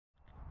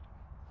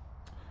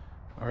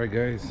Alright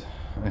guys,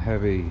 I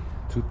have a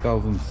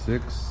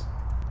 2006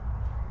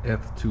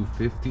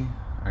 F250.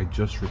 I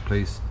just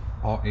replaced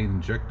all 8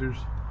 injectors.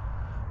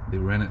 They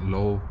ran it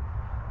low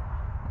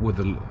with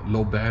a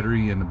low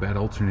battery and a bad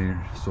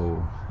alternator,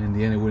 so in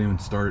the end it wouldn't even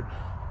start,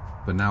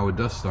 but now it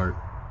does start,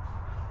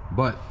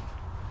 but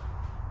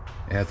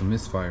it has a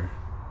misfire.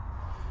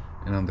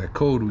 And on that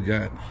code we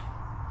got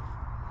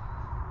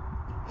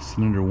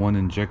cylinder 1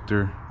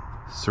 injector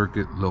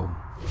circuit low.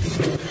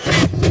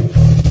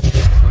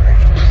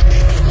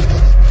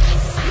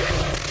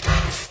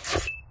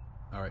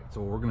 Alright,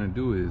 so what we're gonna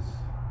do is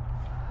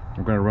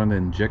we're gonna run the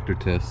injector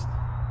test.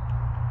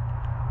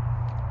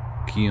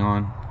 Key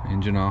on,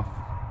 engine off.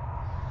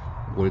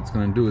 What it's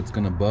gonna do, it's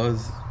gonna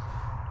buzz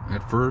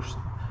at first,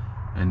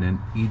 and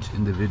then each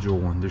individual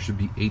one, there should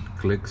be 8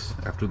 clicks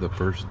after the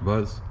first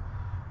buzz.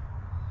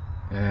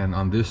 And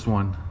on this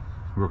one,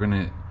 we're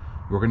gonna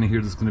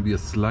hear there's gonna be a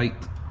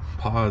slight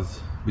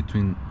pause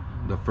between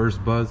the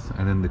first buzz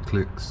and then the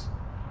clicks.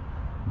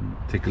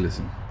 Take a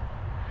listen.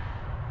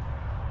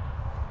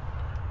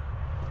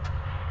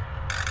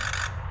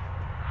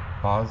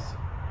 Pause.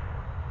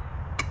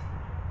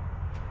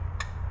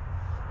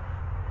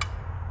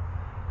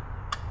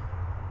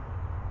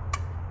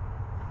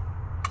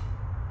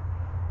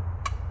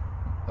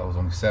 That was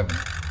only 7.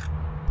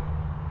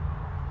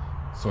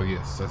 So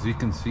yes, as you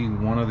can see,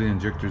 one of the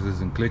injectors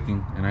isn't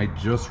clicking, and I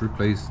just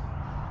replaced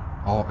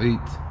all 8.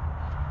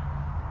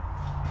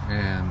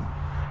 And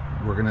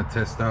we're gonna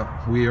test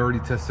out, we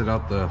already tested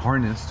out the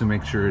harness to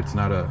make sure it's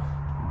not a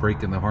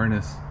break in the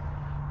harness,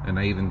 and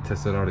I even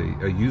tested out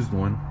a used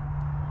one,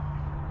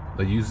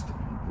 a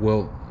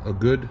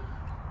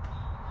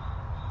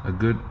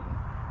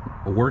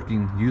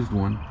working used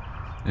one,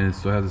 and it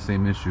still has the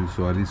same issue.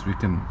 So at least we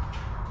can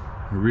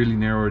really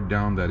narrow it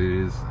down that it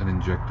is an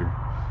injector.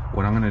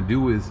 What I'm gonna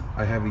do is,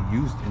 I have a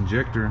used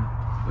injector,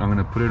 I'm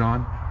gonna put it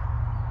on,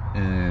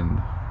 and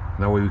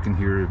that way you can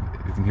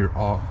hear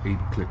all 8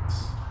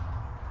 clicks.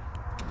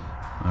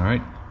 All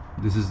right,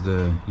 this is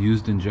the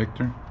used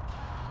injector.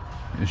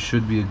 It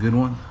should be a good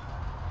one.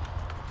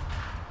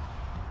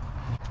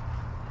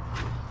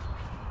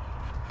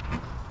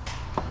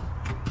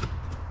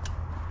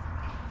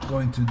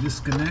 Going to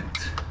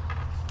disconnect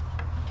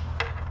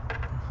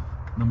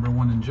number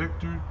 1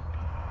 injector,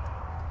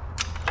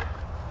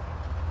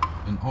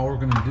 and all we're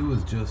gonna do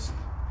is just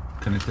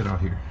connect it out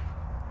here.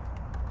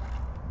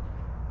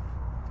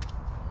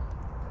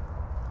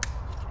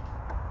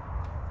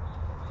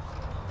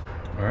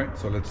 All right,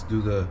 so let's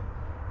do the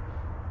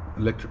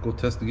electrical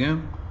test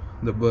again,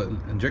 the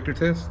injector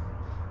test.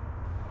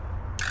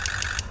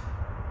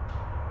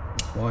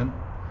 1,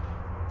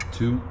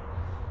 2,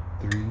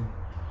 3,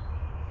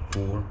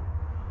 4,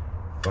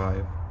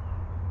 5,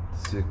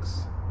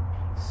 6,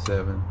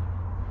 7,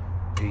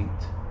 8, 8.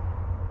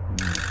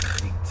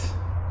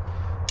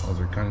 I was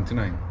counting to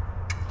 9.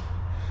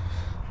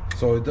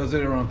 So it does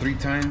it around 3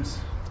 times,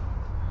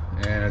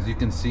 and as you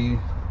can see,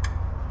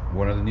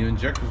 one of the new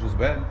injectors was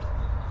bad.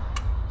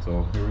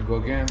 So here we go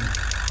again.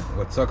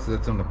 What sucks is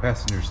that's on the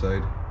passenger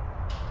side,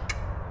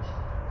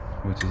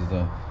 which is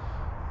the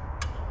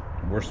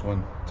worst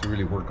one to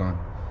really work on.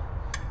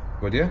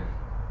 But yeah,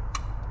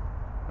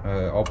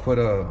 I'll put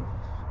a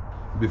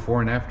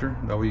before and after,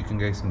 that way you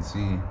guys can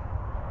see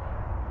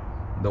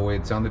the way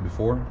it sounded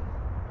before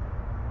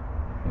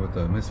with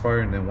the misfire,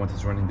 and then once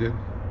it's running good.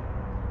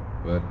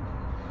 But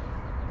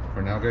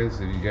for now guys,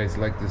 if you guys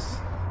like this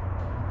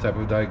type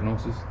of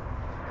diagnosis,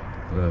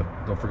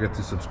 don't forget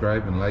to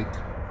subscribe and like,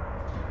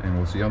 and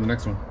we'll see you on the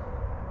next one.